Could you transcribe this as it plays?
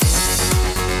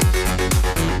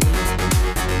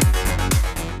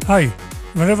Hi,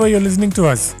 wherever you're listening to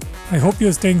us, I hope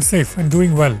you're staying safe and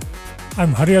doing well.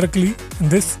 I'm Hari Arakali, and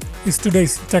this is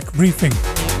today's Tech Briefing.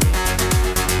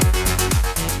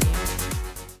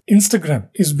 Instagram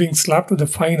is being slapped with a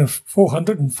fine of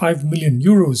 405 million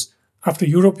euros after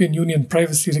European Union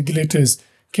privacy regulators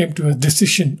came to a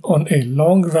decision on a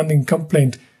long-running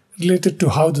complaint related to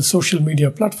how the social media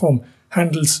platform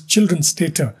handles children's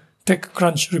data,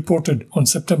 TechCrunch reported on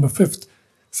September 5th,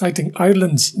 citing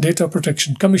Ireland's Data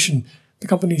Protection Commission, the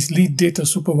company's lead data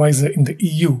supervisor in the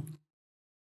EU.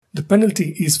 The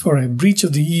penalty is for a breach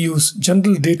of the EU's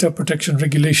General Data Protection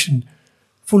Regulation.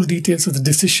 Full details of the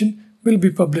decision will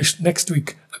be published next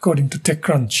week, according to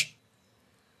TechCrunch.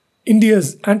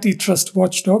 India's antitrust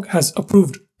watchdog has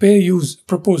approved PayU's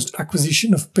proposed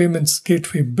acquisition of payments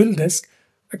gateway BillDesk,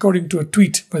 according to a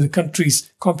tweet by the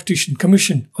country's Competition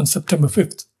Commission on September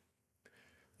 5th.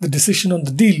 The decision on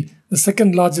the deal, the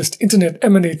second largest internet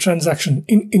M&A transaction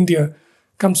in India,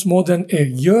 comes more than a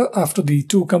year after the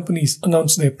two companies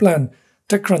announced their plan,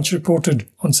 TechCrunch reported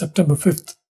on September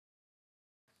 5th.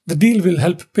 The deal will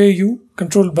help PayU,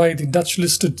 controlled by the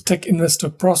Dutch-listed tech investor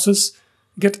Prosus,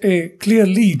 get a clear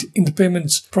lead in the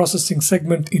payments processing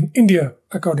segment in India,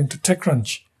 according to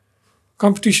TechCrunch.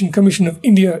 Competition Commission of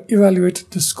India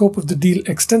evaluated the scope of the deal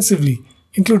extensively,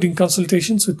 including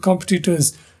consultations with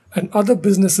competitors and other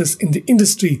businesses in the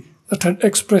industry that had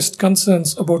expressed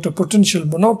concerns about a potential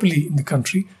monopoly in the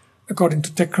country, according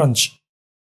to TechCrunch.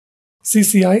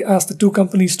 CCI asked the two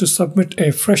companies to submit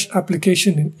a fresh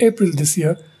application in April this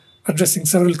year, addressing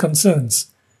several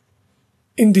concerns.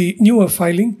 In the newer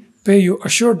filing, PayU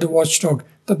assured the watchdog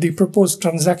that the proposed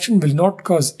transaction will not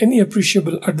cause any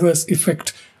appreciable adverse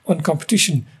effect on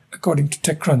competition, according to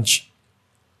TechCrunch.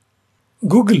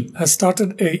 Google has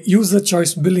started a user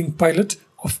choice billing pilot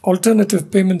of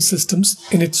alternative payment systems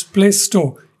in its Play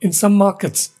Store in some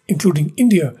markets, including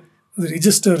India, the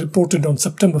Register reported on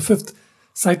September 5th,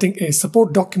 citing a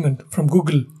support document from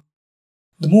Google.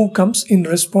 The move comes in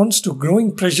response to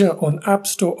growing pressure on App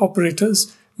Store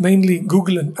operators, mainly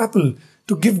Google and Apple,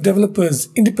 to give developers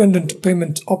independent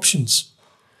payment options.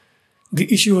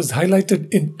 The issue was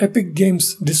highlighted in Epic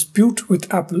Games' dispute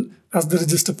with Apple, as the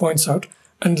Register points out,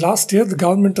 and last year the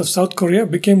government of South Korea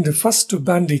became the first to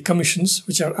ban the commissions,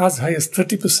 which are as high as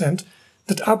 30%,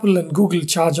 that Apple and Google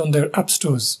charge on their app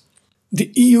stores.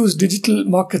 The EU's Digital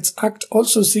Markets Act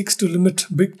also seeks to limit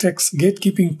big tech's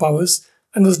gatekeeping powers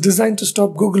and was designed to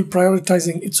stop Google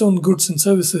prioritizing its own goods and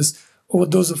services over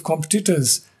those of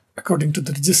competitors, according to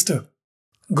the Register.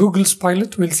 Google's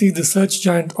pilot will see the search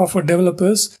giant offer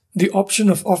developers the option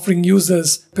of offering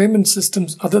users payment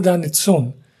systems other than its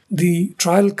own. The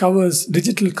trial covers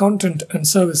digital content and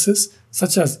services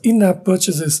such as in-app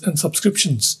purchases and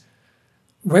subscriptions.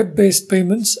 Web-based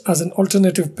payments as an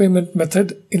alternative payment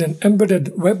method in an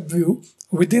embedded web view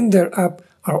within their app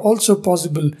are also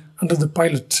possible under the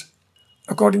pilot.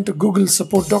 According to Google's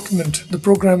support document, the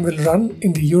program will run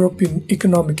in the European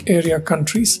Economic Area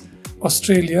countries,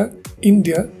 Australia,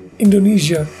 India,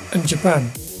 Indonesia, and Japan.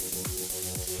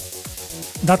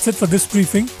 That's it for this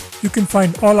briefing. You can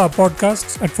find all our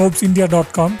podcasts at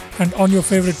ForbesIndia.com and on your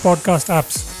favorite podcast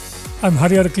apps. I'm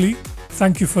Hari Arakali.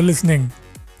 Thank you for listening.